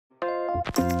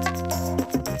Good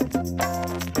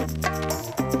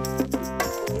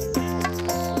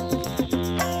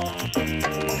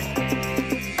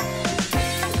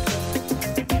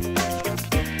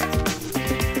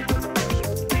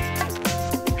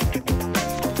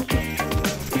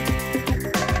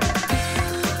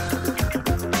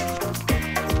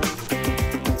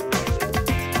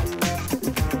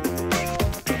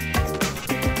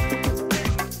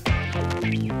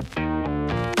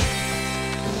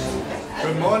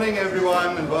morning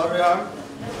everyone and welcome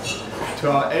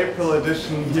to our April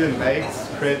edition here in Mainz,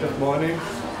 Creative Mornings.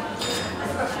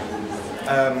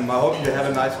 I hope you had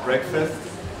a nice breakfast,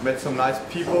 met some nice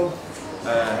people,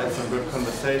 had some good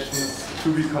conversations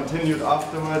to be continued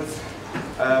afterwards.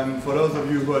 For those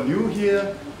of you who are new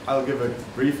here, I'll give a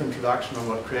brief introduction on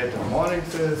what Creative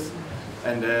Mornings is,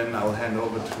 and then I'll hand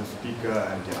over to the speaker,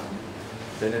 and yeah,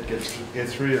 then it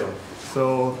gets real.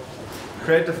 So,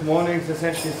 Creative Mornings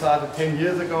essentially started 10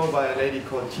 years ago by a lady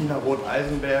called Tina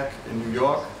Roth-Eisenberg in New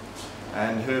York,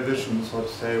 and her vision, so to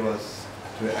say, was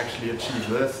to actually achieve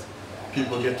this.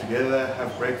 People get together,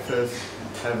 have breakfast,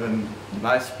 have a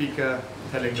nice speaker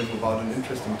telling them about an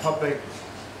interesting topic.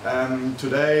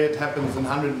 Today it happens in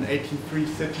 183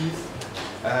 cities.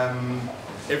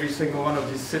 Every single one of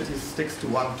these cities sticks to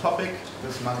one topic.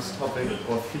 This month's topic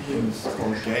or theme is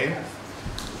called game.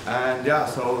 And yeah,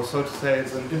 so to say,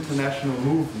 it's an international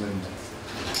movement.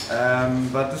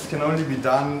 But this can only be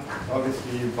done,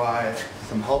 obviously, by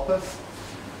some helpers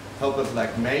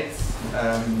like mates,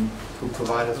 who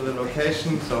provide us with a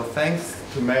location. So thanks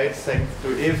to mates, thanks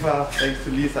to Eva, thanks to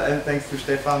Lisa, and thanks to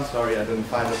Stefan. Sorry, I didn't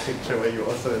find a picture where you're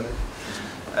also in it.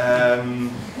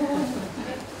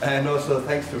 And also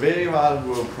thanks to Verival,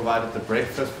 who provided the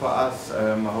breakfast for us.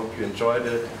 I hope you enjoyed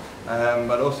it.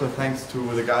 But also thanks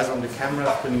to the guys on the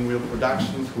camera, Spinning Wheel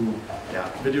Productions, who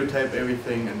videotape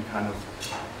everything and kind of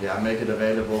make it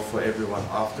available for everyone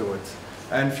afterwards.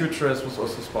 And Futurist was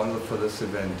also sponsored for this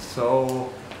event. So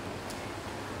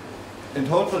in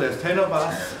total there's 10 of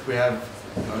us. We have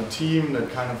a team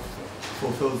that kind of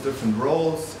fulfills different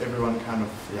roles. Everyone kind of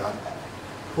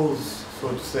pulls,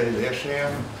 so to say, their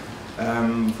share.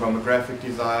 From a graphic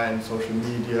design, social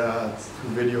media, to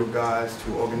video guys,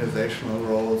 to organizational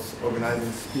roles,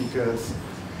 organizing speakers.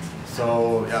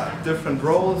 So yeah, different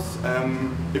roles.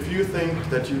 If you think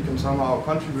that you can somehow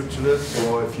contribute to this,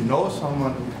 or if you know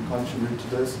someone who can contribute to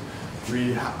this,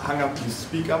 we hung up these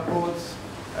speak up boards,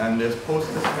 and there's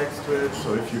posters next to it.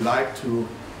 So if you like to,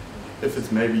 if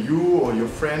it's maybe you or your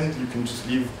friend, you can just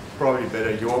leave probably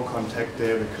better your contact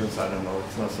there, because I don't know,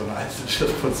 it's not so nice to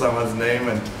just put someone's name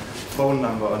and phone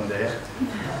number on there.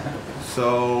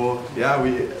 So yeah,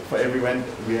 for every event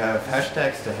we have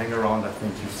hashtags to hang around. I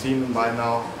think you've seen them by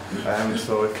now.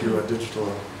 So if you're a digital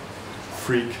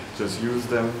freak, just use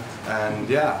them. And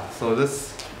yeah, so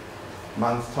this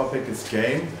month's topic is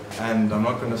game, and I'm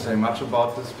not going to say much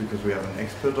about this because we have an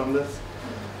expert on this,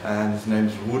 and his name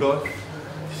is Rudolf.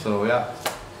 So yeah,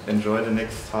 enjoy the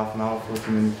next half an hour,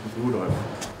 40 minutes with Rudolf.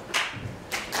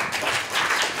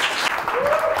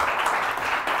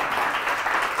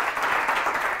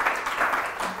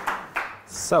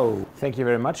 So, thank you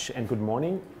very much and good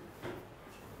morning.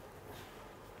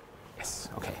 Yes,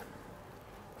 okay.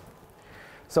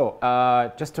 So,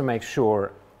 just to make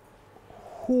sure,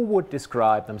 who would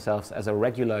describe themselves as a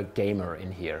regular gamer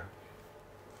in here?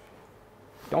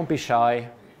 Don't be shy.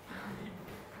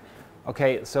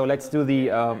 Okay, so let's do the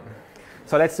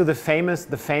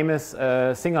famous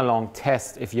sing-along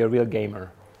test if you're a real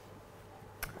gamer.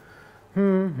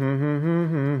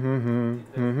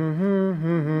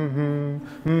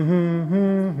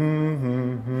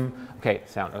 Okay,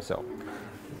 sound or so.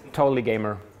 Totally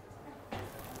gamer.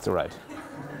 It's all right.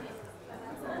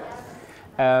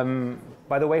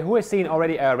 By the way, who has seen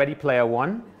already Ready Player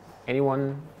One?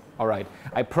 Anyone? All right.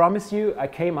 I promise you, I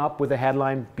came up with a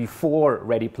headline before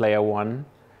Ready Player One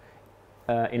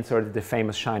inserted the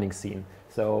famous Shining scene.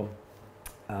 So,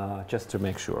 just to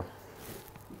make sure.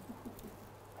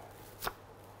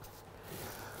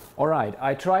 All right,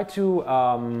 I tried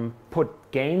to put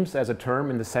games as a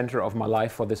term in the center of my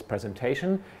life for this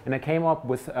presentation, and I came up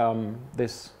with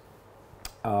this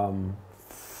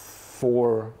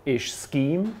four-ish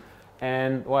scheme.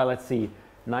 And well, let's see,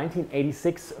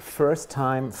 1986, First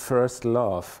Time, First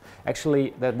Love.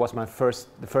 Actually, that was the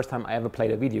first time I ever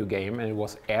played a video game, and it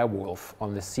was Airwolf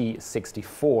on the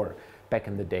C64 back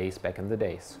in the days.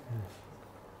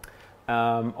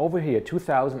 Over here,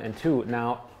 2002.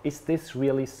 Now, is this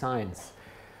really science?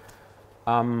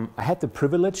 I had the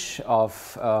privilege of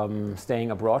staying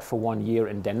abroad for 1 year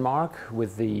in Denmark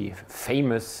with the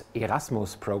famous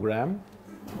Erasmus program.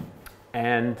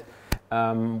 And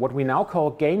what we now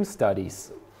call game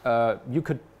studies. You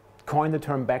could coin the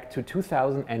term back to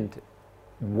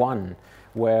 2001,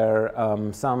 where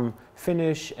some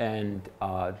Finnish and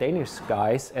Danish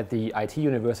guys at the IT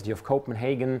University of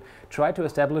Copenhagen tried to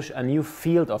establish a new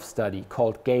field of study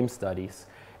called game studies.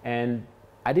 And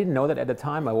I didn't know that at the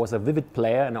time. I was a vivid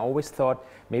player and I always thought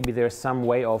maybe there's some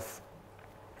way of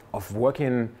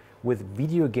working with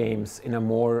video games in a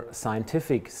more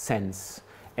scientific sense.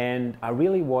 And I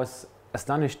really was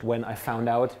astonished when I found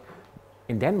out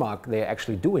in Denmark they're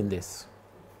actually doing this.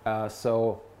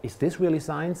 So is this really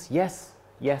science? Yes,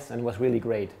 and it was really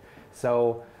great.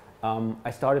 So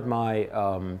I started my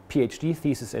PhD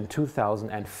thesis in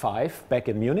 2005 back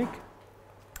in Munich,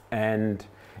 and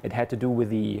it had to do with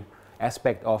the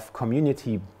aspect of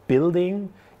community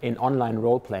building in online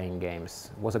role-playing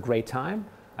games. It was a great time.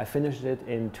 I finished it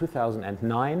in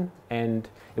 2009, and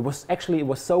it was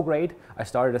so great. I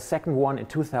started a second one in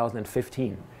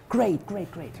 2015. Great.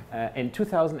 In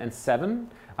 2007,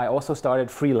 I also started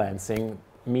freelancing,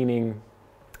 meaning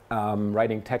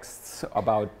writing texts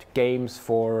about games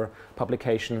for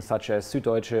publications such as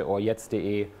Süddeutsche or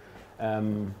Jetzt.de.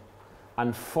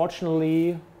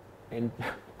 Unfortunately,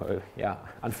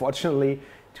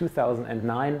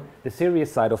 2009, the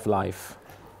serious side of life.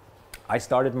 I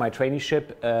started my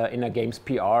traineeship in a games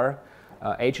PR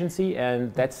agency,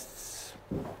 and that's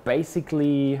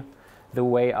basically the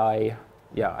way I'm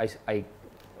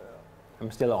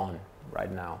still on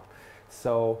right now.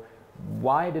 So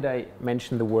why did I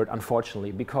mention the word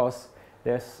unfortunately? Because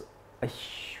there's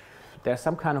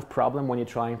some kind of problem when you're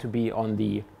trying to be on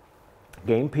the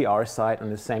game PR side, on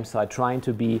the same side, trying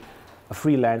to be a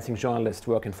freelancing journalist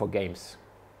working for games.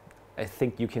 I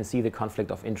think you can see the conflict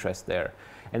of interest there.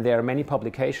 And there are many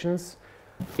publications,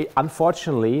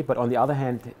 unfortunately, but on the other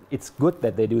hand, it's good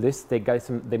that they do this. They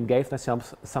gave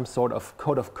themselves some sort of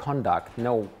code of conduct.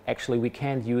 No, actually, we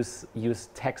can't use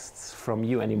texts from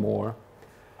you anymore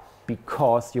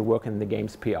because you're working in the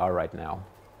games PR right now.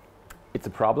 It's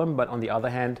a problem, but on the other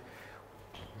hand,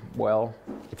 well,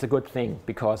 it's a good thing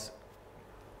because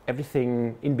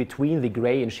everything in between the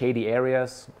gray and shady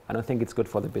areas, I don't think it's good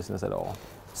for the business at all.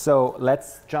 So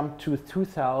let's jump to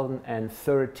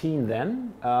 2013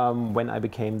 then, when I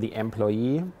became the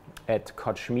employee at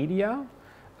Koch Media.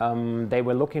 They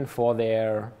were looking for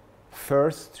their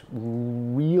first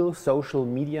real social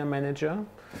media manager.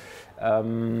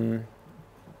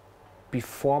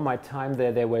 Before my time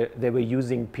there, they were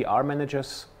using PR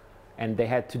managers, and they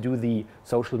had to do the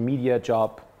social media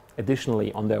job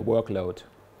additionally on their workload.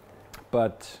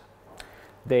 But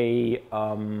they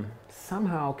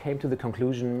somehow came to the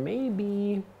conclusion,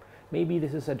 maybe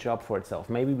this is a job for itself.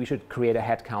 Maybe we should create a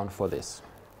headcount for this.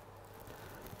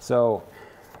 So,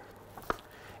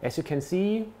 as you can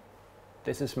see,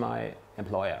 this is my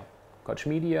employer, Koch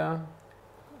Media.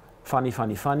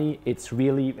 Funny. It's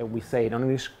really, we say in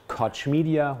English, Koch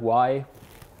Media. Why?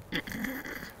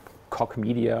 Koch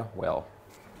Media. Well,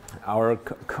 our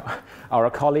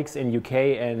colleagues in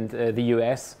UK and the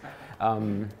US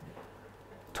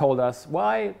told us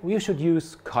why we should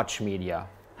use Koch Media.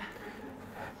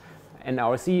 And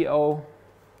our CEO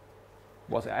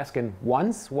was asking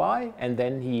once why, and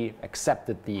then he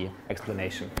accepted the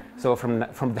explanation. So from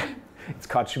that, it's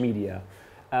Koch Media.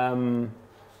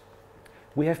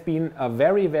 We have been a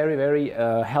very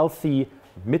healthy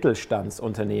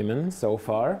Mittelstandsunternehmen so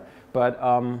far, but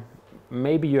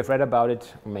maybe you have read about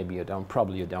it, maybe you don't,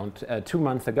 probably you don't. 2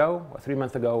 months ago, or 3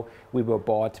 months ago, we were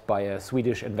bought by a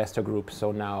Swedish investor group,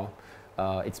 so now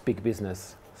it's big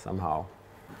business somehow.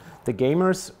 The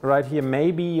gamers right here,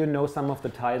 maybe you know some of the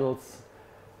titles: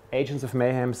 Agents of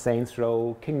Mayhem, Saints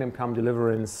Row, Kingdom Come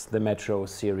Deliverance, the Metro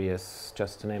series,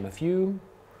 just to name a few,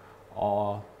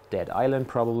 or Dead Island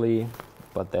probably,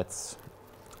 but that's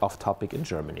off topic in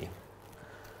Germany.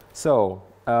 So,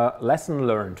 lesson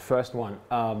learned, first one.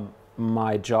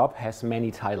 My job has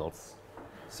many titles.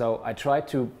 So I tried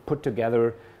to put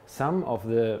together some of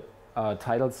the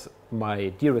titles my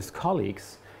dearest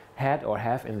colleagues had or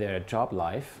have in their job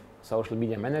life: social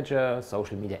media manager,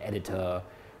 social media editor,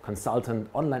 consultant,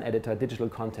 online editor, digital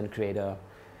content creator,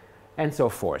 and so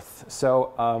forth.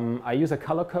 So I use a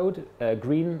color code.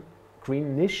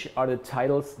 Greenish are the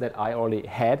titles that I already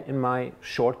had in my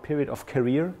short period of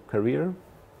career.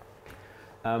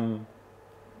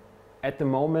 At the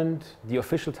moment, the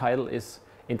official title is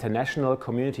International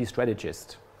Community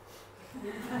Strategist.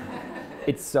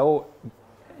 It's so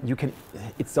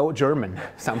German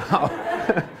somehow.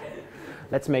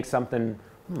 Let's make something,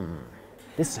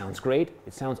 this sounds great,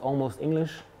 it sounds almost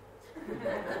English,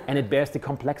 and it bears the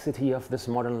complexity of this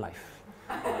modern life.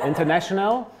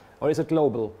 International, or is it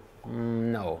global?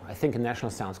 No, I think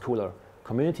national sounds cooler.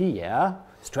 Community, yeah.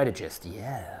 Strategist,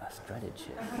 yeah, strategist.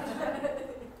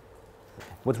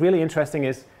 What's really interesting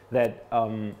is that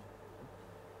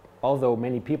although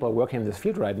many people are working in this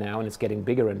field right now and it's getting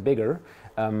bigger and bigger,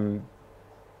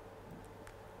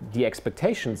 the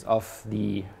expectations of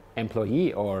the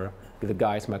employee or the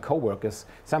guys, my co-workers,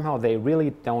 somehow they really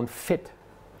don't fit.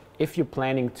 If you're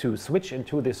planning to switch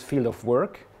into this field of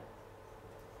work,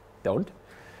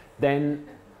 then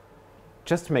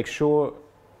just make sure,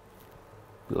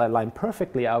 line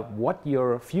perfectly out what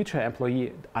your future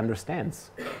employee understands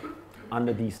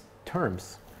under these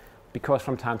terms. Because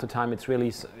from time to time it's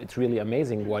really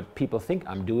amazing what people think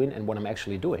I'm doing and what I'm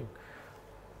actually doing.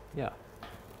 Yeah.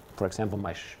 For example,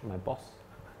 my boss.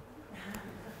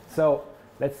 So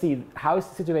let's see, how is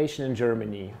the situation in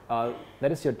Germany?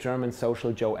 That is your German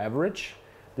social Joe average.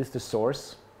 This is the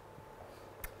source.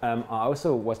 I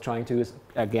also was trying to use,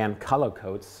 again, color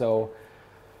codes. So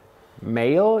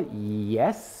male,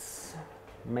 yes.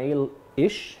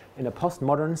 Male-ish in a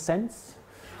postmodern sense.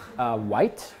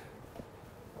 White,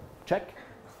 check.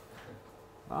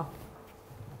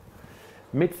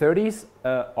 Mid-30s,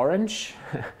 orange,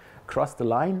 across the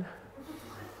line.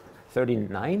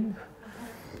 39.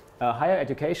 Higher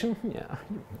education,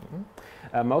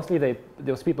 yeah. Mostly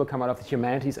those people come out of the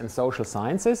humanities and social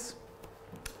sciences.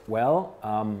 Well,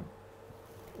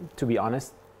 to be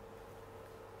honest,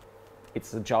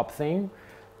 it's a job thing.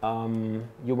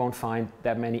 You won't find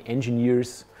that many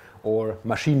engineers or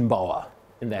Maschinenbauer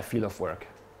in that field of work.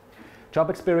 Job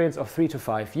experience of 3 to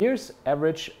 5 years,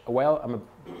 average, well, I'm a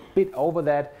bit over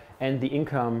that, and the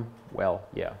income, well,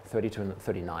 yeah, 30 to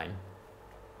 39,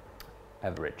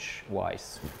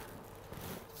 average-wise.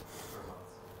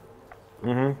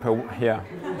 Yeah.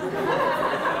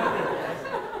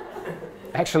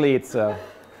 Actually, it's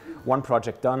one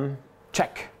project done,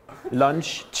 check.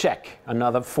 Lunch, check.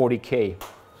 Another 40K.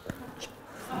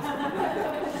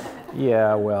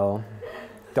 Yeah, well,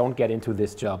 don't get into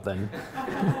this job then.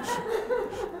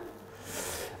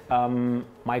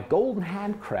 My golden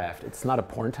handcraft, it's not a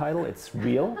porn title, it's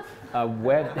real.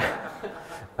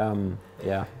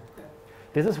 Yeah.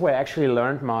 This is where I actually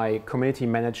learned my community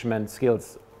management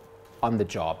skills on the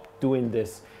job, doing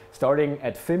this. Starting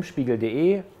at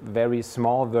filmspiegel.de, very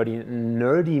small, very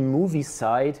nerdy movie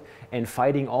site, and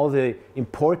fighting all the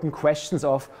important questions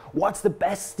of what's the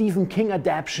best Stephen King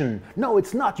adaptation? No,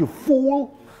 it's not, you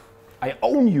fool. I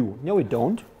own you. No, you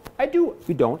don't. I do.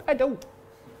 You don't. I don't.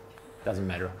 Doesn't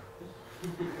matter.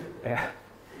 Yeah.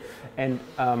 And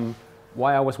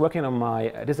while I was working on my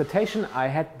dissertation, I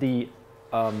had the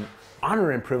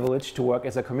honor and privilege to work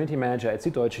as a community manager at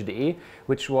Süddeutsche.de,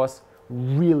 which was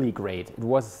really great. It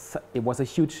was a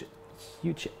huge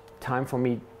time for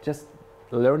me, just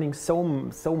learning so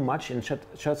much in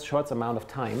such short amount of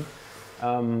time.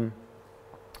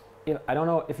 I don't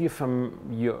know if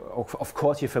of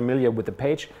course you're familiar with the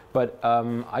page, but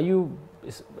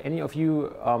is any of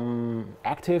you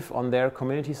active on their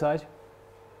community site?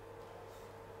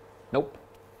 Nope.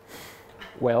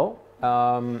 Well,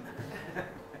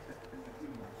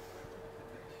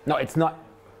 no, it's not.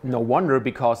 No wonder,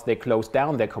 because they closed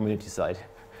down their community site.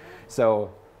 So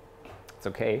it's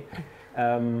okay.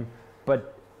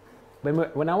 But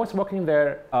when I was working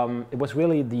there, it was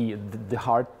really the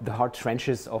hard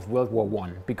trenches of World War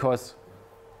I. Because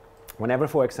whenever,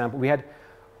 for example, we had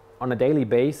on a daily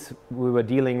basis, we were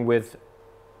dealing with,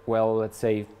 well, let's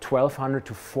say 1,200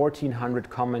 to 1,400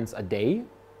 comments a day.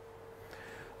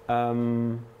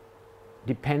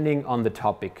 Depending on the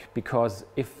topic, because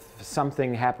if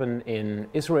something happened in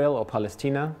Israel or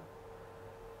Palestine,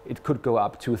 it could go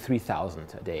up to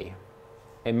 3,000 a day.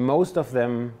 And most of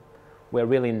them were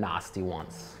really nasty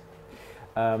ones.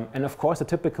 And of course, the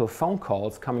typical phone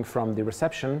calls coming from the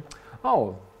reception,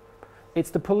 oh, it's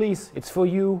the police, it's for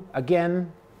you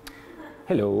again.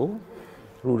 Hello,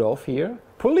 Rudolf here,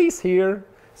 police here.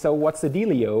 So what's the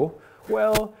dealio?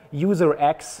 Well, user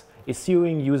X is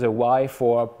suing user Y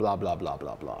for blah, blah, blah,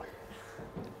 blah, blah.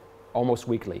 Almost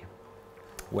weekly.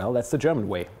 Well, that's the German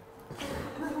way.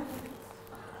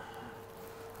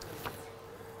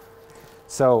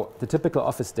 So the typical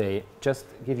office day, just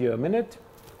give you a minute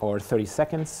or 30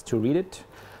 seconds to read it,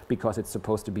 because it's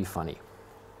supposed to be funny.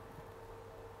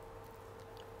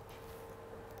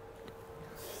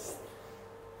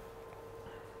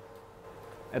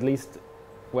 At least,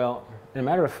 well, in a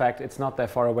matter of fact, it's not that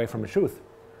far away from the truth.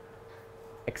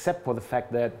 Except for the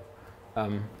fact that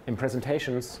in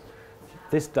presentations,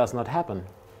 this does not happen.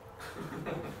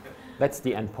 That's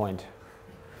the end point.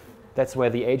 That's where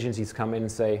the agencies come in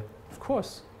and say, of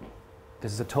course,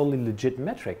 this is a totally legit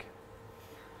metric.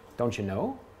 Don't you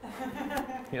know?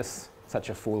 You're such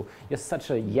a fool. You're such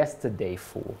a yesterday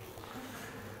fool.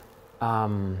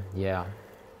 Yeah.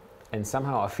 And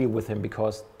somehow I feel with him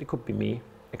because it could be me,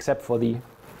 except for the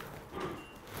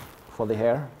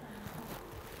hair.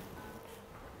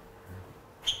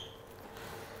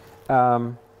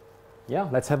 Yeah,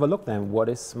 let's have a look then. What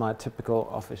is my typical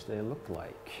office day look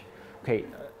like? Okay,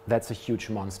 that's a huge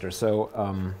monster. So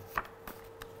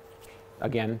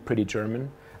again, pretty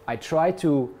German. I try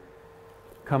to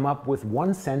come up with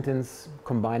one sentence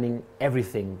combining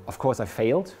everything. Of course, I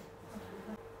failed.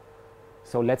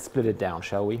 So let's split it down,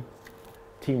 shall we?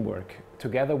 Teamwork,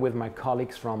 together with my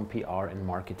colleagues from PR and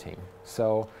marketing.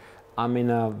 So I'm in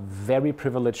a very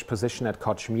privileged position at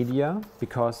Koch Media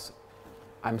because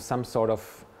I'm some sort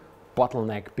of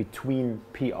bottleneck between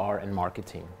PR and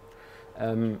marketing.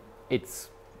 It's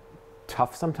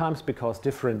tough sometimes because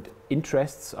different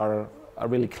interests are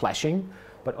really clashing,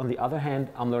 but on the other hand,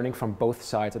 I'm learning from both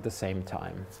sides at the same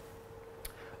time.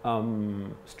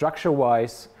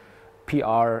 Structure-wise,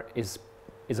 PR is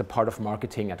a part of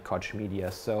marketing at Koch Media.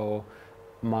 So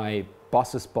my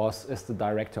boss's boss is the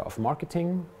director of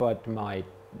marketing, but my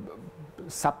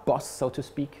sub-boss, so to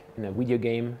speak, in a video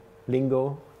game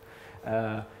lingo,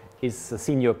 is a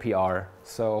senior PR.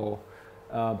 So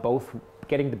both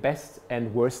getting the best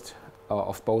and worst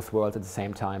of both worlds at the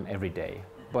same time every day.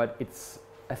 But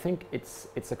I think it's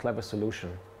a clever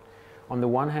solution. On the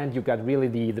one hand, you got really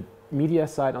the media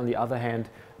side. On the other hand,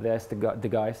 there's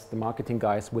the marketing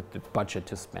guys with the budget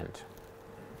to spend.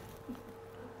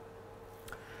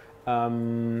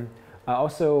 I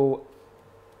also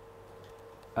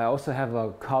have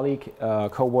a colleague,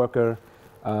 co-worker,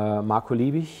 Marco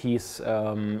Liebig. He's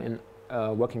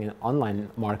working in online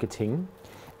marketing,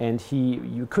 and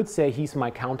you could say he's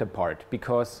my counterpart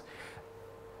because,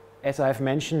 as I have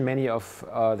mentioned, many of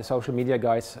the social media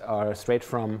guys are straight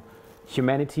from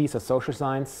humanities or social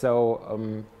science,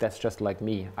 so that's just like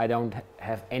me. I don't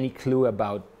have any clue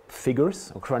about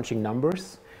figures or crunching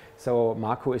numbers, so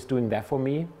Marco is doing that for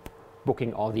me,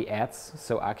 booking all the ads,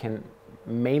 so I can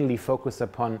mainly focus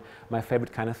upon my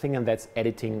favorite kind of thing, and that's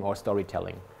editing or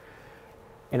storytelling.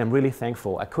 And I'm really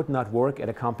thankful. I could not work at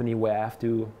a company where I have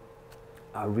to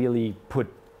really put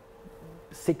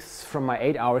 6 from my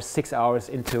 8 hours, 6 hours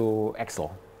into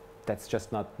Excel. That's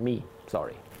just not me,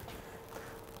 sorry.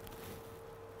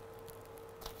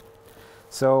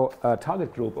 So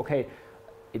target group, okay,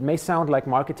 it may sound like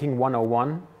marketing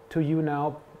 101 to you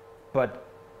now, but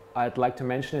I'd like to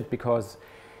mention it because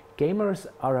gamers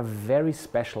are a very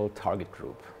special target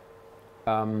group.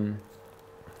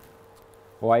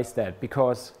 Why is that?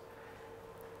 Because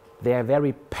they are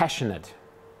very passionate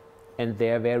and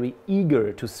they are very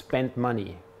eager to spend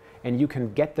money, and you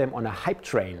can get them on a hype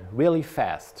train really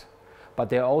fast, but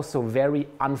they're also very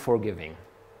unforgiving.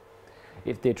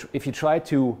 If you try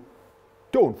to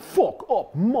 "don't fuck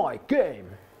up my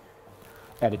game"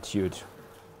 attitude.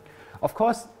 Of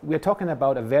course, we're talking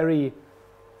about a very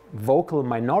vocal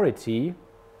minority,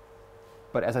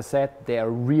 but as I said, they are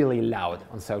really loud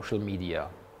on social media.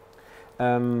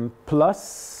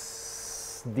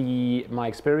 Plus my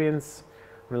experience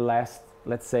in the last,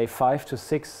 let's say, 5 to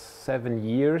 6, 7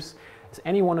 years. Is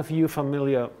any one of you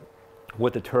familiar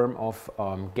with the term of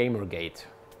Gamergate?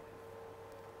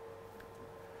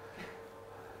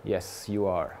 Yes, you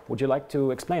are. Would you like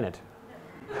to explain it?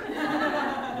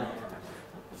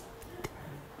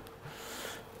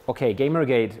 Okay,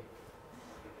 Gamergate,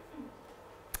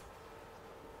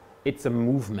 it's a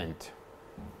movement,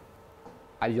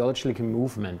 ideological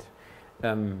movement.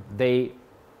 They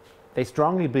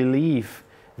strongly believe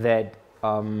that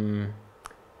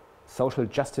social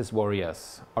justice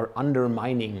warriors are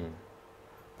undermining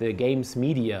the game's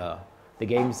media, the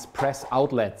game's press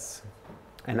outlets,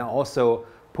 and are also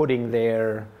putting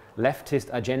their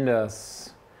leftist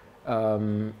agendas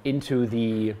into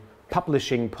the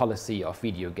publishing policy of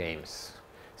video games.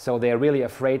 So they're really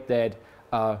afraid that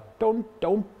don't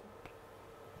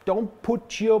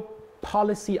put your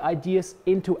policy ideas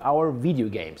into our video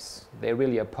games. They're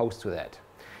really opposed to that.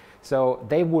 So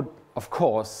they would, of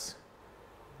course,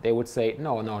 they would say,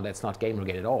 no, that's not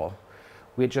Gamergate at all.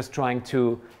 We're just trying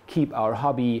to keep our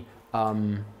hobby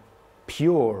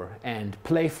pure and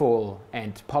playful,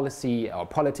 and policy or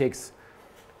politics,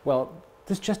 well,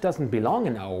 this just doesn't belong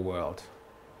in our world.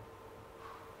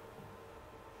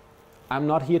 I'm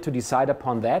not here to decide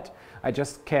upon that. I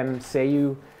just can say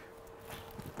you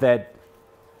that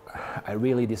I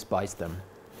really despise them.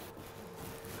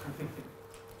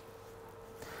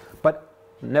 But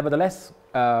nevertheless,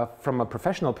 from a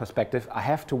professional perspective, I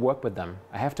have to work with them.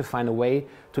 I have to find a way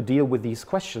to deal with these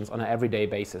questions on an everyday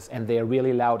basis. And they are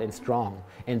really loud and strong.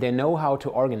 And they know how to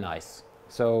organize.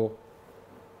 So,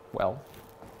 well,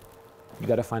 you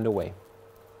got to find a way.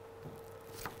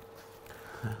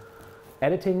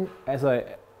 Editing, as I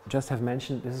just have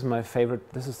mentioned, this is my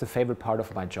favorite. This is the favorite part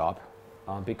of my job,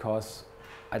 because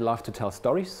I love to tell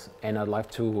stories and I love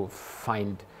to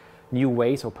find new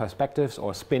ways or perspectives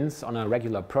or spins on a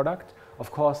regular product.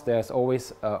 Of course, there's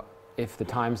always, if the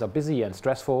times are busy and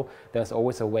stressful, there's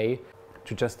always a way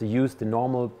to just use the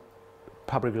normal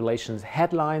public relations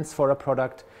headlines for a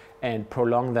product and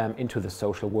prolong them into the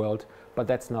social world. But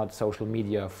that's not social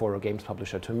media for a games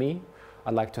publisher to me.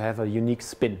 I like to have a unique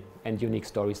spin and unique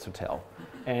stories to tell.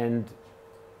 And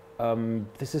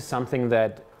this is something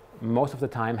that most of the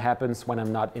time happens when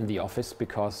I'm not in the office,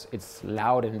 because it's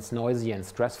loud and it's noisy and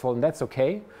stressful, and that's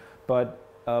okay. But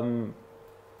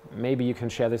maybe you can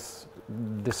share this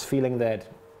feeling that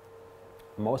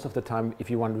most of the time, if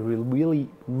you want to be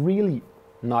really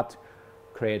not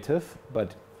creative,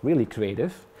 but really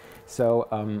creative, so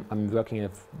I'm working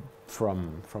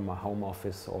from a home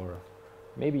office or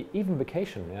maybe even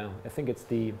vacation. Yeah, I think it's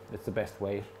the best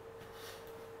way.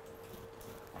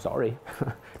 Sorry,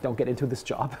 don't get into this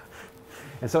job.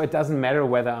 And so it doesn't matter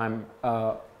whether I'm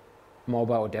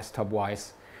mobile or desktop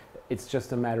wise. It's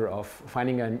just a matter of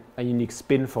finding a unique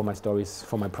spin for my stories,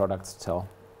 for my products to tell.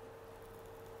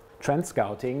 Trend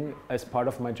scouting as part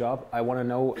of my job. I want to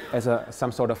know as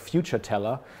some sort of future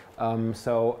teller.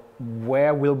 So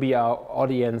where will be our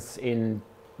audience in,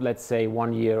 let's say,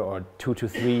 1 year or 2 to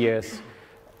 3 years?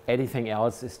 Anything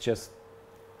else is just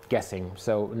guessing.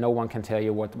 So no one can tell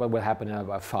you what will happen in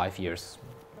about 5 years.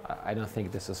 I don't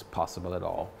think this is possible at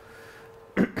all.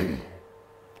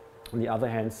 On the other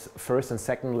hand, first and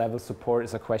second level support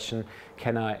is a question,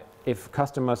 if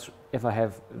I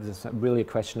have this really a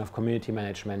question of community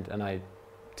management and I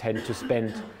tend to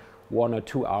spend 1 or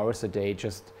 2 hours a day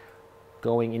just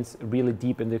going in really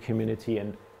deep in the community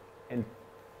and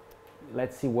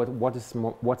let's see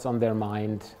what's on their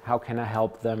mind, how can I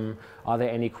help them, are there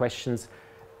any questions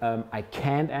I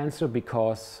can't answer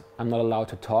because I'm not allowed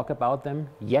to talk about them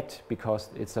yet, because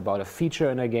it's about a feature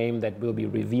in a game that will be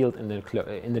revealed in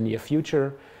the near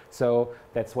future. So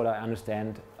that's what I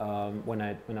understand when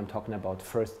I'm talking about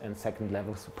first and second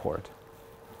level support.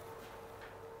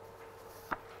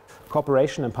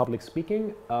 Cooperation and public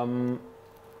speaking.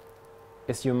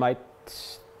 As you might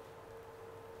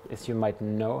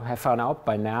have found out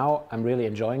by now, I'm really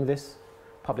enjoying this.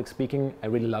 Public speaking, I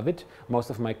really love it.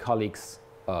 Most of my colleagues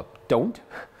don't.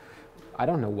 I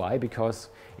don't know why, because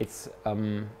it's,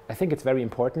 I think it's very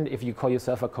important. If you call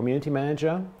yourself a community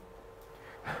manager,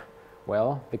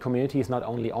 well, the community is not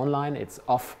only online, it's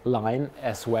offline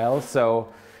as well. So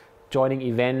joining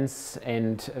events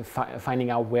and finding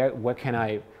out where can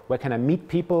I meet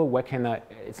people,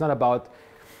 it's not about,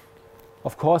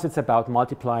 of course it's about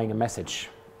multiplying a message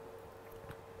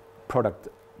product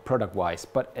wise,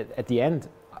 but at the end,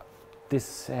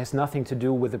 this has nothing to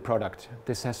do with the product.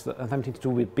 This has something to do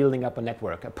with building up a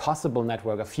network, a possible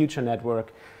network, a future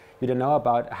network. You don't know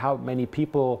about how many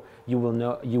people you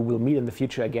will meet in the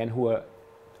future again who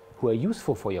are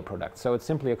useful for your product. So it's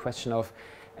simply a question of,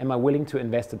 am I willing to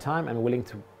invest the time? Am I willing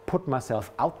to put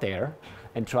myself out there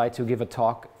and try to give a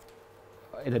talk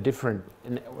in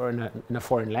a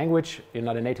foreign language? You're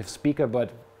not a native speaker, but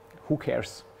who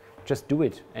cares? Just do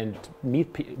it and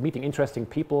meeting interesting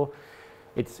people.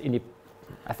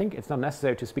 I think it's not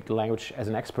necessary to speak the language as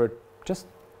an expert. Just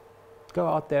go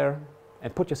out there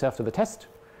and put yourself to the test,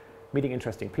 meeting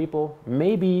interesting people.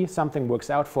 Maybe something works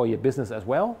out for your business as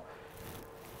well.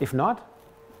 If not,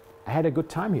 I had a good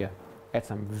time here. Had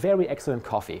some very excellent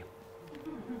coffee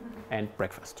and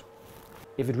breakfast.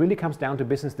 If it really comes down to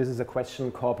business, this is a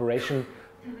question, cooperation.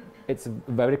 It's a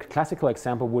very classical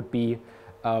example would be,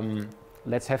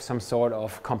 let's have some sort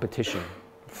of competition.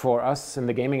 For us in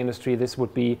the gaming industry, this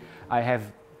would be, I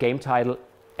have game title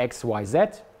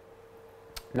XYZ.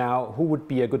 Now, who would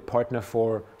be a good partner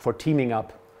for teaming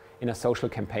up in a social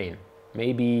campaign?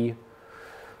 Maybe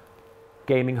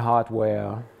gaming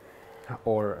hardware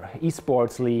or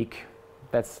esports league.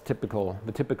 That's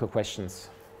the typical questions.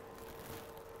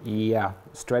 Yeah,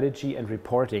 strategy and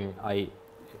reporting. If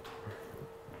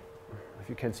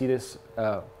you can see this,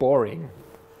 boring.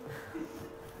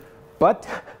 But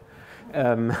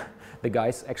the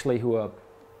guys actually who are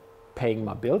paying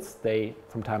my bills,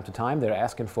 from time to time, they're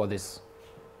asking for this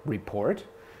report.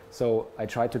 So I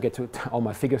try to get all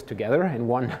my figures together in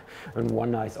one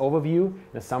nice overview,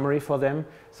 a summary for them.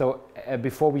 So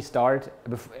before we start,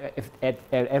 at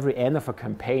every end of a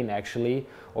campaign actually,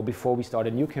 or before we start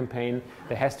a new campaign,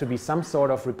 there has to be some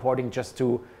sort of reporting just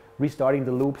to restarting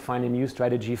the loop, finding new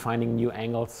strategy, finding new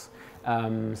angles.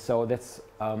 So that's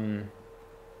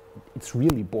it's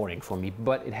really boring for me,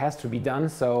 but it has to be done.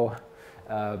 So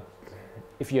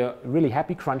if you're really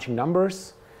happy crunching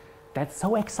numbers, that's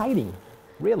so exciting.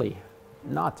 Really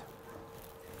not.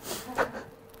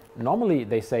 Normally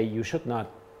they say you should not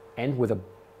end with a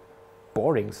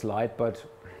boring slide, but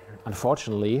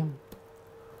unfortunately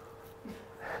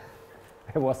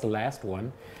it was the last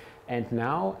one. And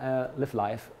now live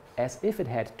life as if it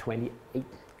had 28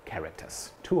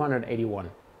 characters, 281.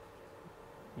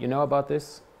 You know about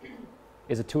this?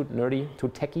 Is it too nerdy, too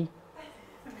techy?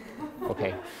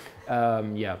 Okay,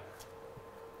 yeah.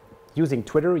 Using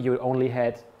Twitter, you only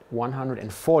had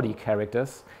 140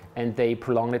 characters, and they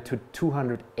prolonged it to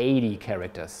 280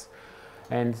 characters.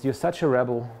 And you're such a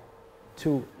rebel.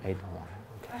 281.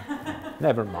 Okay.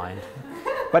 Never mind.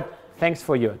 But thanks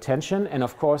for your attention, and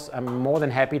of course, I'm more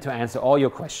than happy to answer all your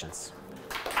questions.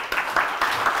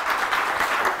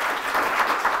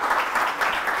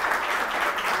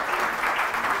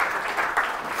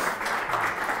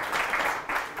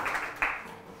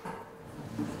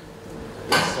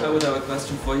 I would have a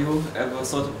question for you. Ever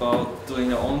thought about doing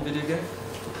your own video game?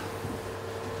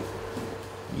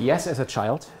 Yes, as a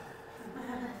child.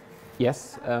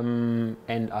 Yes, and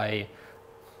I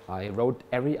wrote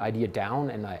every idea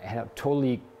down, and I had a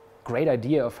totally great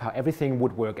idea of how everything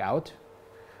would work out.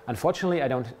 Unfortunately, I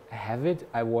don't have it.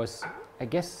 I was, I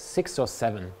guess, 6 or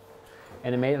 7,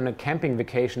 and I made it on a camping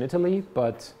vacation in Italy,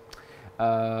 but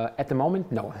at the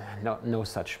moment, no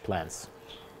such plans.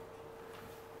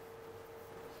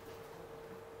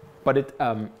 But it,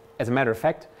 as a matter of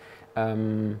fact,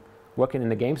 working in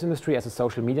the games industry as a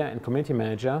social media and community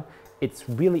manager, it's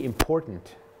really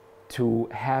important to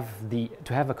have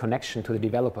a connection to the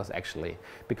developers actually,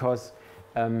 because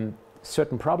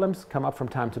certain problems come up from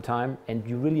time to time, and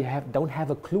you really don't have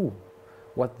a clue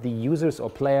what the users or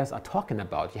players are talking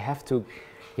about. You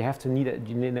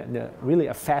need really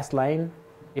a fast lane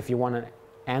if you want an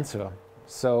answer.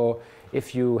 So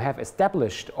if you have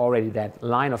established already that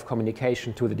line of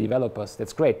communication to the developers,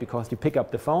 that's great, because you pick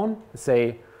up the phone and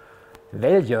say,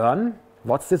 "Well, Jörn,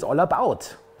 what's this all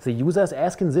about? The user is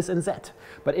asking this and that."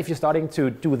 But if you're starting to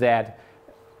do that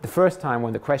the first time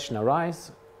when the question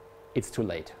arises, it's too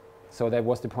late. So that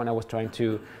was the point I was trying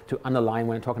to underline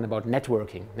when I'm talking about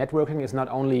networking. Networking is not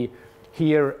only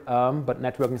here, but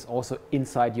networking is also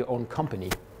inside your own company,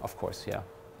 of course, yeah.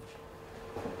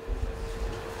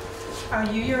 Are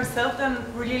you yourself then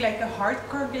really like a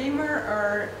hardcore gamer,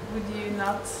 or would you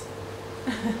not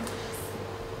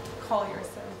call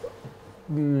yourself?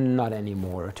 Not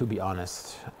anymore, to be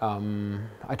honest.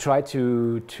 I try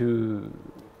to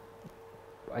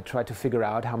figure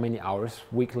out how many hours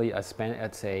weekly I spend.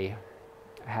 I'd say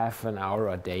half an hour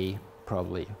a day,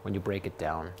 probably, when you break it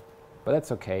down. But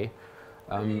that's okay.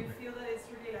 Do you feel that it's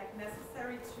really like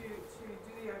necessary to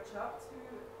do your job to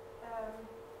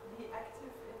be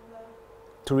active in the...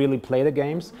 To really play the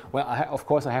games? Well, of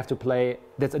course I have to play,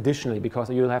 that's additionally, because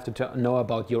you'll have to know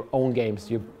about your own games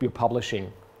you're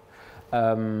publishing.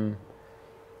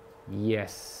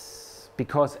 Yes,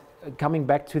 because coming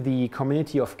back to the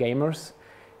community of gamers,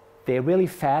 they're really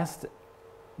fast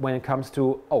when it comes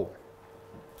to, oh,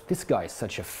 this guy is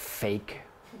such a fake,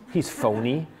 he's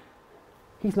phony,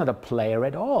 he's not a player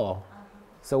at all.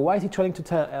 So why is he trying to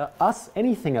tell us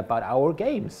anything about our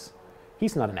games?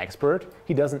 He's not an expert,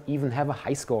 he doesn't even have a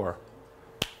high score.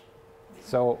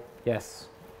 So yes,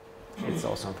 it's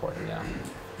also important, yeah.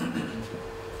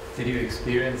 Did you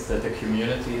experience that the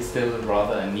community is still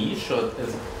rather a niche, or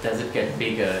does it get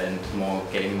bigger and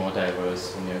getting more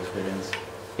diverse in your experience?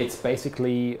 It's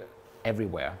basically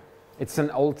everywhere. It's an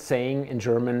old saying in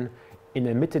German, in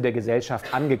der Mitte der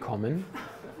Gesellschaft angekommen.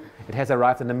 It has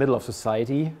arrived in the middle of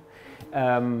society.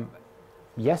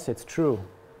 Yes, it's true,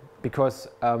 because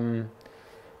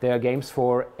there are games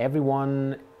for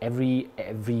everyone,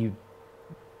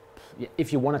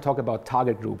 if you want to talk about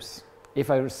target groups. If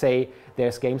I say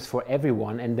there's games for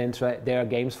everyone and then there are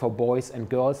games for boys and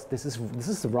girls, this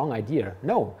is the wrong idea.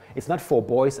 No, it's not for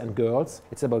boys and girls.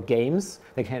 It's about games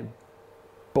that can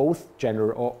both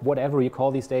gender, or whatever you call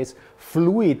these days,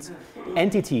 fluid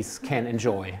entities can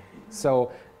enjoy.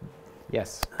 So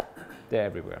yes, they're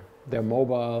everywhere. They're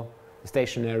mobile,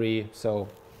 stationary, so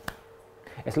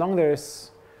as long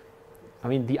there's, I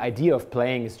mean, the idea of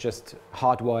playing is just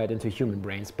hardwired into human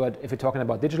brains, but if you're talking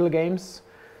about digital games,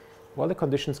 well, the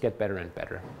conditions get better and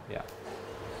better, yeah.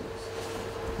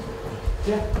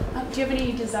 Yeah. Do you have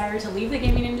any desire to leave the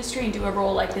gaming industry and do a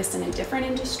role like this in a different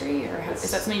industry, or is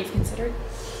that something you've considered?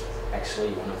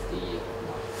 Actually, one of the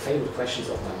favorite questions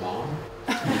of my mom.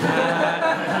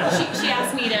 she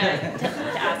asked me to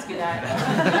ask you that.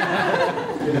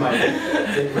 Did my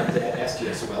dad ask asked you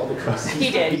as well because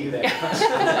He did. you that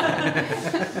question.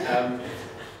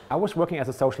 I was working as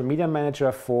a social media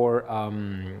manager for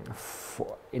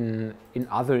in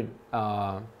other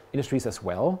industries as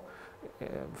well.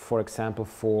 For example,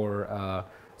 for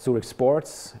Zurich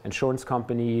Sports, insurance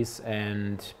companies,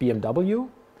 and BMW.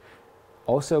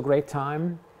 Also a great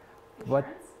time. But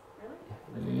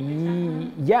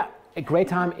yeah, a great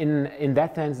time in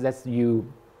that sense that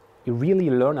you really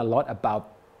learn a lot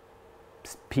about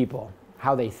people,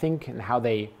 how they think and how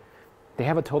they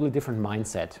have a totally different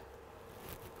mindset.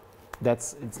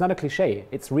 It's not a cliche.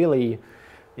 It's really,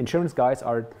 insurance guys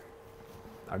are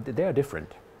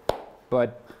different,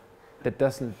 but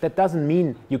that doesn't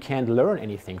mean you can't learn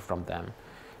anything from them.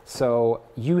 So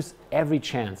use every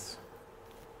chance.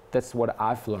 That's what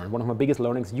I've learned. One of my biggest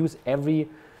learnings: use every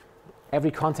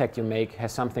contact you make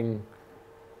has something,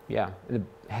 it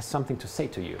has something to say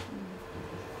to you.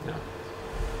 Yeah.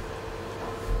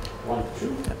 1,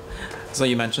 2. So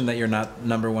you mentioned that you're not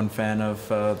 #1 fan of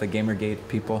the Gamergate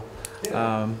people.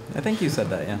 I think you said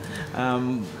that, yeah.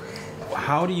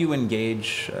 How do you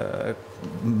engage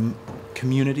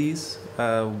communities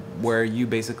where you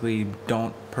basically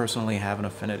don't personally have an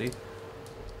affinity?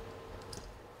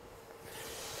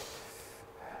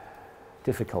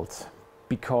 Difficult,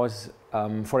 because,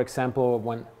 for example,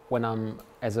 when I'm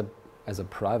as a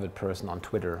private person on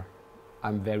Twitter,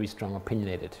 I'm very strong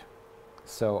opinionated.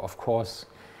 So of course,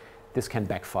 this can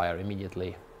backfire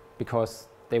immediately, because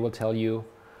they will tell you,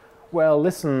 well,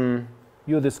 listen,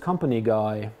 you're this company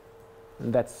guy,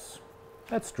 and that's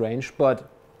strange, but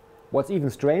what's even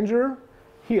stranger,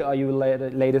 here are your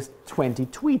latest 20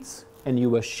 tweets, and you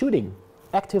were shooting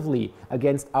actively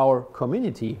against our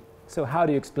community. So how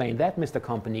do you explain that, Mr.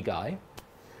 Company guy?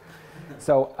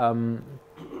 So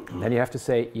then you have to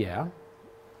say, yeah,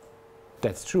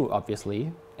 that's true,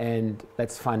 obviously, and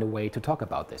let's find a way to talk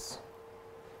about this.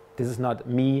 This is not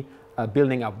me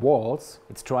building up walls.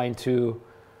 It's trying to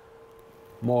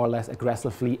more or less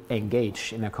aggressively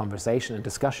engage in a conversation and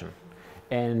discussion.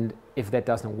 And if that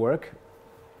doesn't work,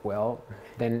 well,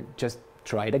 then just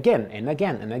try it again and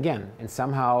again and again. And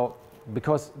somehow,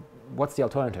 because what's the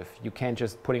alternative? You can't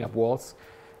just putting up walls,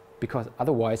 because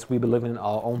otherwise we will live in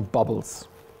our own bubbles.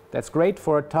 That's great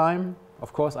for a time.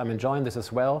 Of course, I'm enjoying this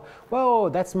as well. Whoa,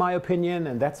 that's my opinion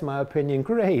and that's my opinion,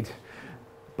 great.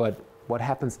 But what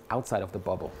happens outside of the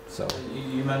bubble? So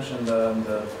you mentioned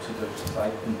the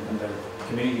fight and the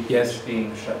community page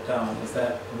being shut down. Is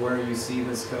that where you see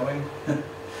this going?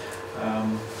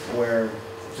 Where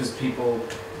just people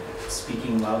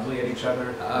speaking loudly at each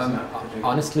other?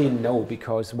 Honestly, no,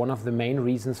 because one of the main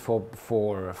reasons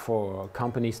for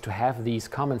companies to have these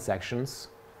comment sections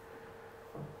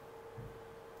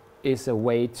is a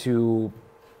way to,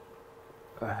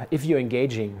 if you're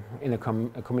engaging in a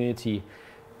community,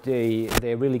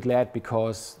 they're really glad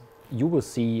because you will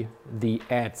see the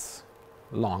ads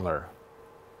longer.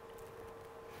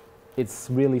 It's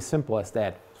really simple as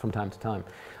that from time to time.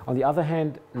 On the other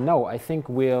hand, no, I think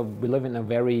we live in a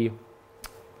very,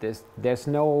 there's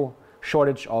no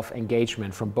shortage of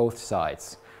engagement from both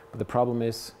sides. But the problem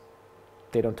is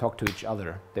they don't talk to each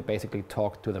other. They basically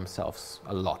talk to themselves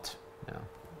a lot. Yeah.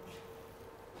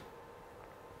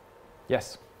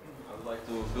 Yes? I would like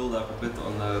to build up a bit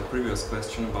on the previous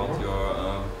question about your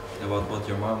about what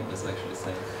your mom is actually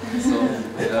saying. So,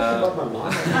 about my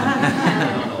mom?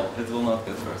 no, it will not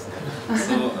get personal.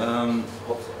 So,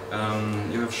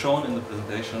 you have shown in the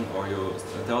presentation, or you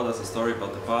told us a story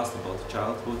about the past, about the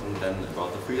childhood, and then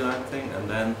about the freelancing, and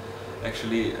then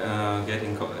actually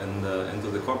getting into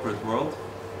the corporate world.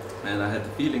 And I had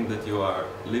the feeling that you are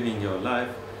living your life,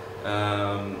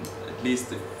 at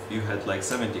least if you had like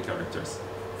 70 characters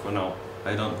for now.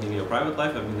 I don't mean your private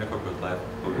life, I mean your corporate life,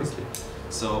 obviously.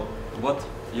 So what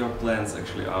your plans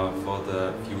actually are for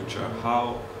the future?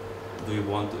 How do you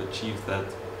want to achieve that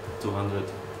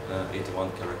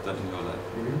 281 character in your life?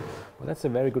 Well, that's a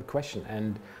very good question.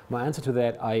 And my answer to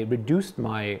that, I reduced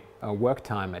my work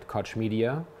time at Koch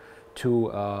Media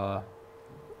to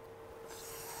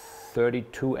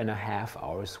 32.5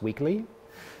 hours weekly.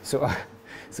 So,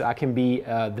 so I can be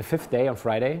the 5th day on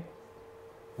Friday.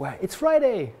 Well, it's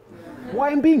Friday.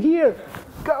 Why I'm being here?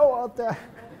 Go out there.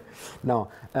 No,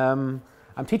 I'm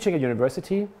teaching at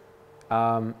university,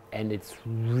 and it's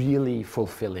really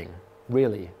fulfilling.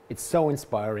 Really, it's so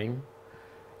inspiring,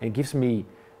 and it gives me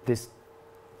this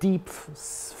deep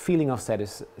feeling of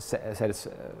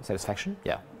satisfaction.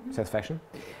 Yeah, satisfaction.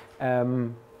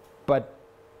 But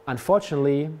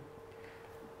unfortunately,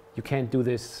 you can't do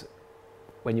this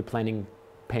when you're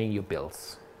paying your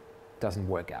bills. It doesn't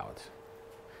work out.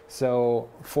 So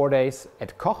 4 days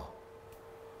at Koch,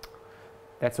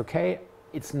 That's okay.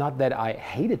 It's not that I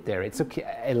hate it there. It's okay.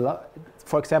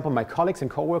 For example, my colleagues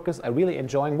and coworkers, I really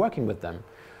enjoy working with them.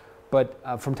 But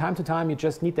from time to time, you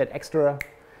just need that extra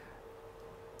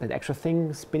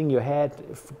thing spinning your head,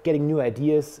 getting new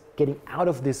ideas, getting out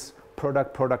of this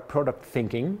product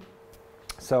thinking.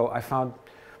 So I found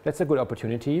that's a good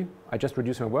opportunity. I just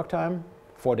reduced my work time,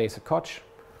 4 days at Koch,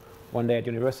 1 day at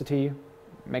university,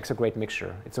 makes a great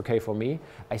mixture. It's okay for me.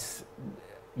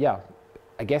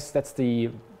 I guess that's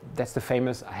the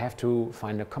famous, I have to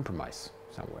find a compromise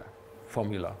somewhere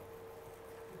formula.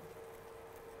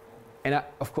 And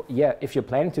of course, yeah, if you're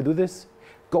planning to do this,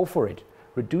 go for it.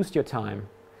 Reduce your time.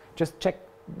 Just check,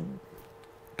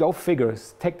 go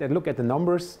figures, take a look at the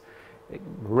numbers.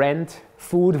 Rent,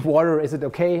 food, water, is it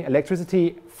okay?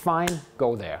 Electricity, fine,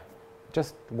 go there.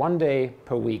 Just 1 day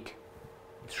per week.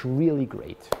 It's really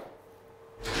great.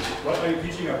 What are you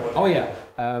teaching about? Oh yeah,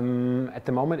 at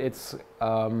the moment it's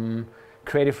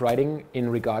creative writing in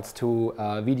regards to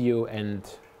video and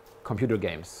computer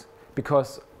games.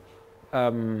 Because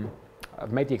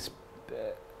I've made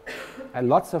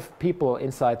lots of people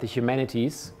inside the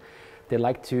humanities, they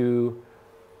like to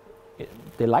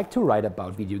write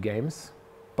about video games,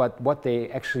 but what they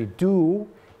actually do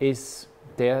is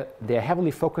they're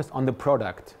heavily focused on the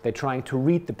product. They're trying to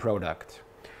read the product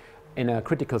in a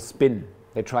critical spin.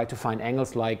 They try to find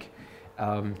angles like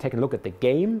take a look at the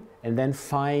game and then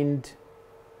find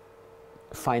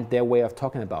their way of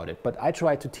talking about it. But I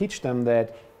try to teach them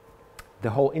that the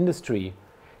whole industry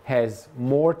has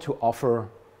more to offer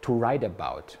to write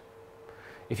about.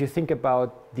 If you think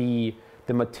about the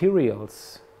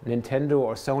materials Nintendo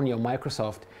or Sony or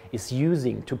Microsoft is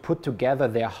using to put together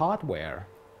their hardware,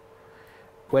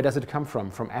 where does it come from?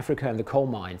 From Africa and the coal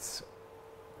mines.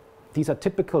 These are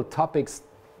typical topics,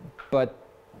 but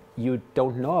you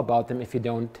don't know about them if you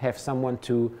don't have someone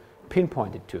to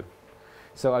pinpoint it to.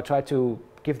 So I try to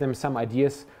give them some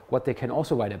ideas what they can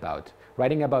also write about.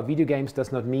 Writing about video games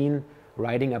does not mean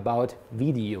writing about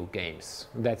video games.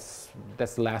 That's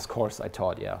the last course I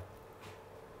taught, yeah.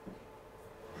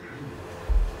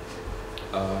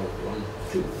 1,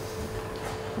 2.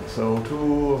 So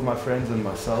 2 of my friends and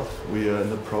myself, we are in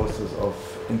the process of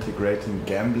integrating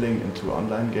gambling into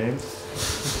online games.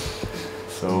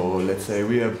 So let's say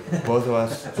we are both of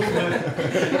us.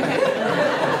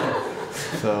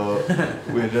 So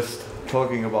we're just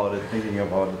talking about it, thinking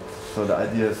about it. So the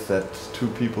idea is that 2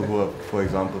 people who are, for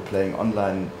example, playing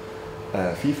online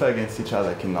FIFA against each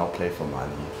other can now play for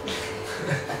money.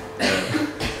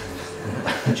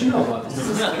 Did you know about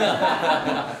this?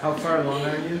 How far along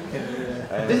are you?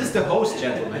 This is the host,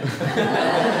 gentlemen.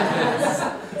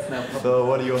 So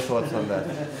what are your thoughts on that?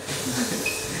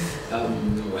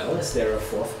 Well, is there a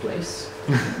 4th place?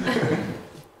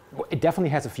 It definitely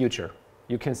has a future.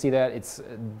 You can see that it's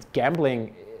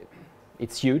gambling.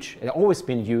 It's huge. It's always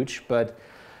been huge, but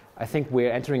I think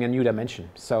we're entering a new dimension.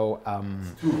 So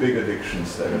 2 big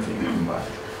addictions that are being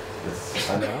combined.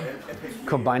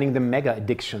 Combining the mega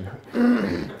addiction.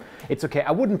 It's okay.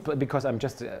 I wouldn't, because I'm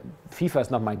just FIFA is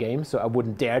not my game, so I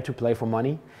wouldn't dare to play for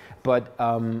money. But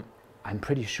I'm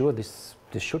pretty sure this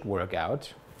should work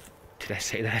out. Did I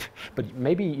say that? But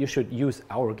maybe you should use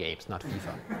our games, not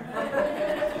FIFA.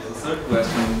 The third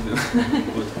question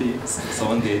would be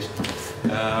so engaged.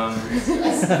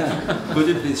 Could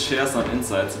you please share some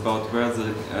insights about where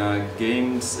the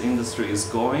games industry is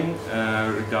going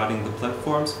regarding the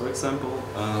platforms, for example?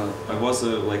 I was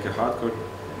like a hardcore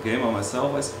gamer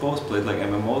myself, I suppose, played like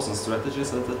MMOs and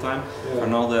strategies at the time. Yeah.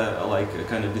 And now they like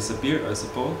kind of disappeared, I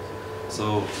suppose.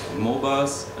 So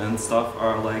MOBAs and stuff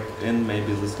are like in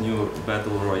maybe this new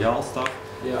battle royale stuff.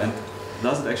 Yeah. And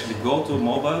does it actually go to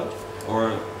mobile,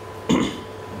 or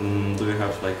do you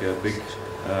have like a big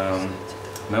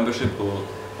membership who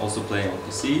also playing on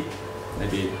PC,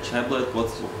 maybe tablet?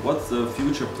 What's the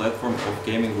future platform of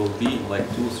gaming will be in like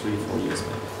 2, 3, 4 years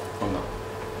maybe from now?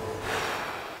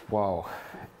 Wow,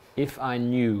 if I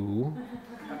knew,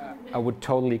 I would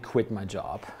totally quit my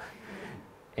job.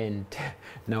 And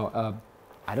no,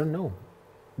 I don't know.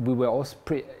 We were also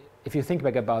if you think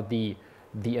back about the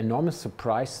enormous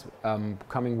surprise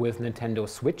coming with Nintendo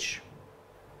Switch,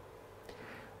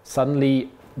 suddenly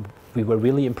we were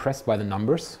really impressed by the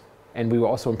numbers, and we were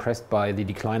also impressed by the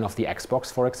decline of the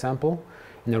Xbox, for example,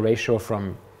 in the ratio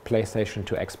from PlayStation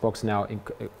to Xbox now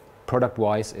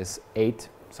product-wise is 8,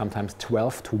 sometimes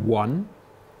 12 to 1.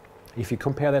 If you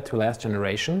compare that to last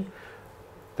generation,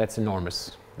 that's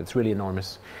enormous. That's really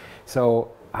enormous. So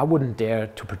I wouldn't dare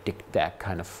to predict that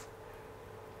kind of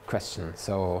question.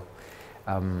 So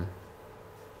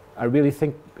I really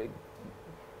think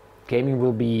gaming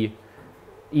will be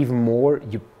even more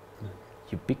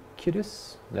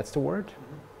ubiquitous. That's the word.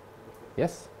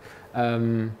 Yes.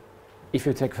 If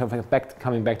you take coming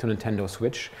back to Nintendo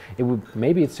Switch, it would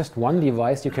maybe it's just one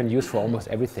device you can use for almost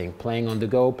everything. Playing on the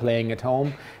go, playing at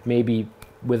home, maybe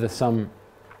with some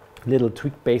little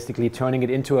tweak, basically turning it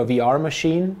into a VR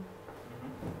machine.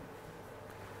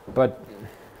 But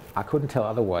I couldn't tell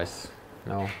otherwise.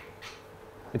 No,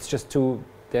 it's just too.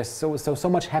 There's so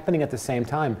much happening at the same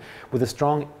time with a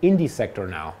strong indie sector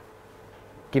now,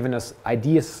 giving us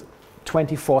ideas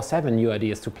 24/7, new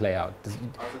ideas to play out. Are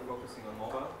they focusing on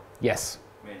mobile? Yes.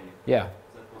 Mainly. Yeah.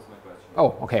 That was my question.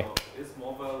 Oh, okay. So is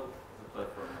mobile the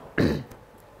platform now?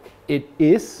 It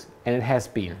is, and it has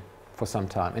been for some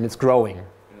time, and it's growing.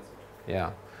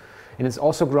 Yeah, and it's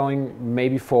also growing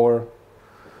maybe for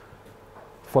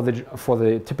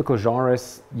the typical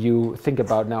genres you think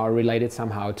about now are related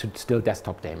somehow to still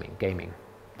desktop gaming.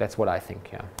 That's what I think.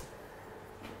 Yeah.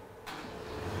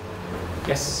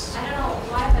 Yes. I don't know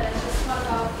why, but I just thought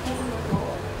about Pokemon Go.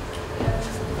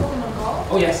 Pokemon Go.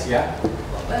 Oh yes, yeah.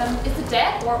 Is it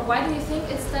dead, or why do you think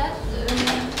it's dead?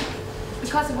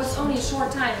 Because it was only a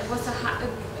short time. It was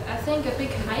I think a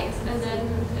big hype, and then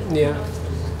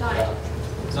it died.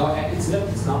 No, it's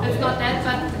not. It's not dead,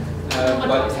 but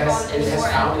it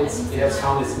has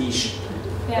found its niche.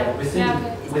 Yeah. But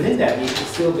within that niche,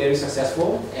 it's still very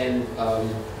successful and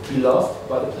beloved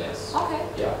by the players. Okay.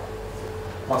 Yeah.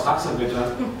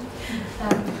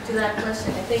 To that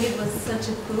question, I think it was such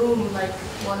a boom like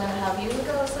 1.5 years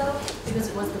ago or so, because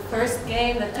it was the first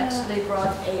game that actually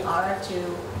brought AR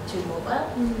to mobile.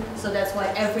 So that's why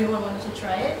everyone wanted to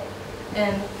try it.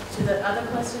 And to the other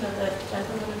question of the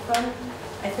gentleman in front,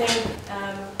 I think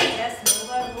yes,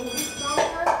 mobile will be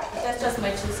stronger. That's just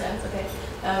my 2 cents, okay?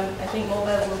 I think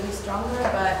mobile will be stronger,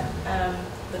 but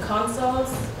the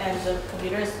consoles and the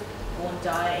computers won't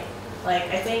die. Like,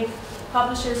 I think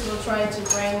publishers will try to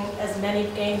bring as many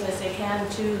games as they can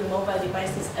to the mobile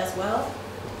devices as well.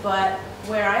 But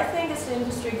where I think is the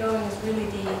industry going is really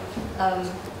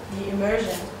the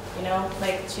immersion, you know,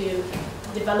 like to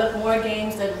develop more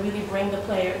games that really bring the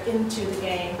player into the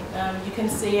game. You can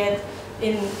see it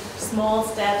in small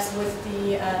steps with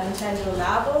the Nintendo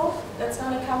Labo that's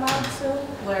going to come out soon,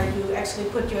 where you actually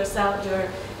put your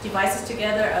devices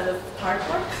together out of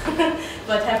cardboard,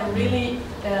 but have a really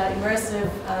immersive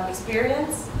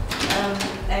experience.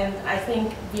 And I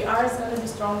think VR is going to be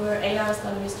stronger, AR is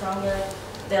going to be stronger.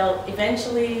 They'll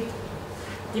eventually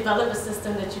develop a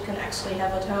system that you can actually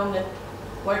have at home that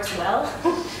works well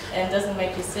and doesn't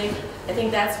make you sick. I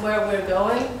think that's where we're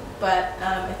going, but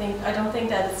I don't think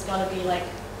that it's going to be like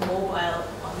mobile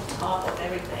on top of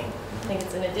everything. I think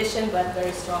it's an addition, but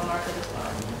very strong market as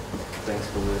well. Thanks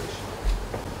for that.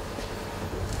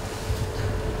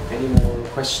 Any more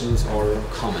questions or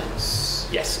comments?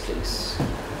 Yes, please.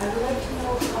 I would like to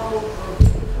know how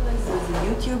big influences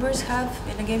YouTubers have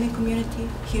in the gaming community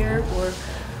here, or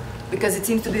because it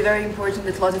seems to be very important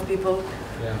that lots of people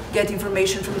get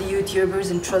information from the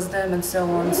YouTubers and trust them and so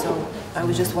on. So I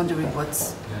was just wondering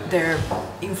what's their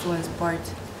influence part.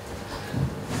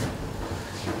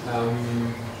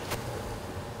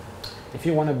 If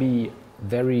you want to be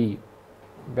very,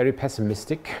 very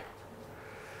pessimistic,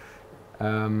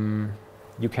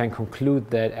 you can conclude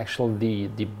that actually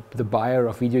the buyer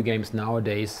of video games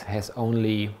nowadays has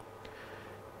only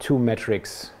 2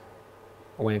 metrics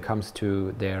when it comes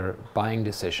to their buying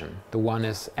decision. The one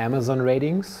is Amazon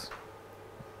ratings,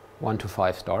 1 to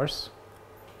 5 stars,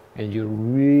 and you're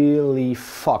really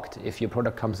fucked if your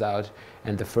product comes out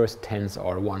and the first 10s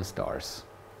are 1 stars.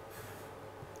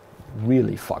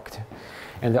 Really fucked.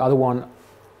 And the other one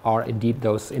are indeed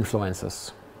those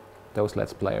influencers, those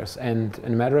Let's Players. And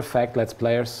in a matter of fact, Let's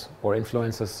Players or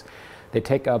influencers, they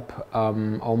take up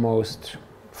almost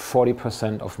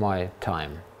 40% of my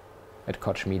time at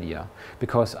Koch Media,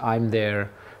 because I'm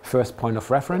their first point of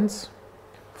reference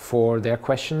for their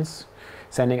questions,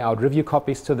 sending out review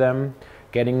copies to them,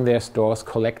 getting their stores,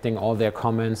 collecting all their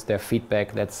comments, their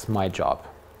feedback. That's my job.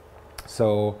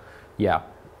 So yeah,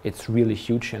 it's really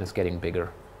huge and it's getting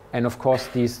bigger. And of course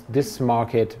this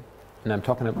market, and I'm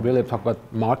talking about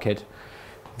market,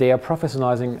 they are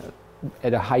professionalizing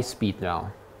at a high speed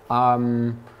now.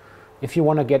 If you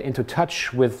want to get into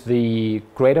touch with the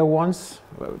greater ones,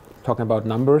 talking about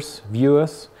numbers,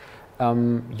 viewers,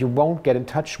 you won't get in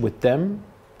touch with them.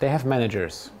 They have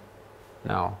managers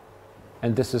now,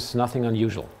 and this is nothing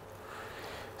unusual.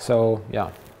 So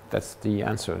yeah, that's the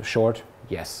answer. Short,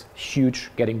 yes. Huge,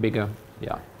 getting bigger,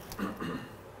 yeah.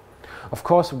 Of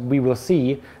course, we will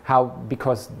see how,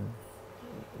 because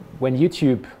when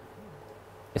YouTube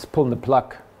is pulling the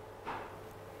plug,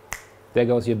 there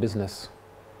goes your business.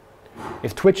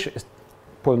 If Twitch is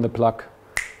pulling the plug,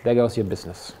 there goes your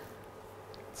business.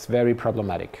 It's very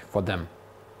problematic for them.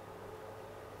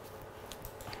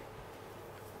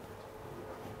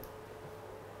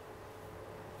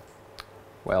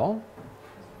 Well,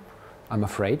 I'm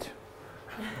afraid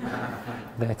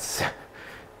that's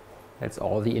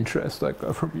all the interest I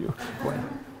got from you. Well,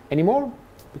 any more?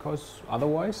 Because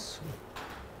otherwise...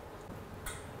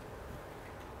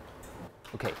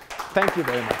 Okay, thank you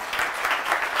very much.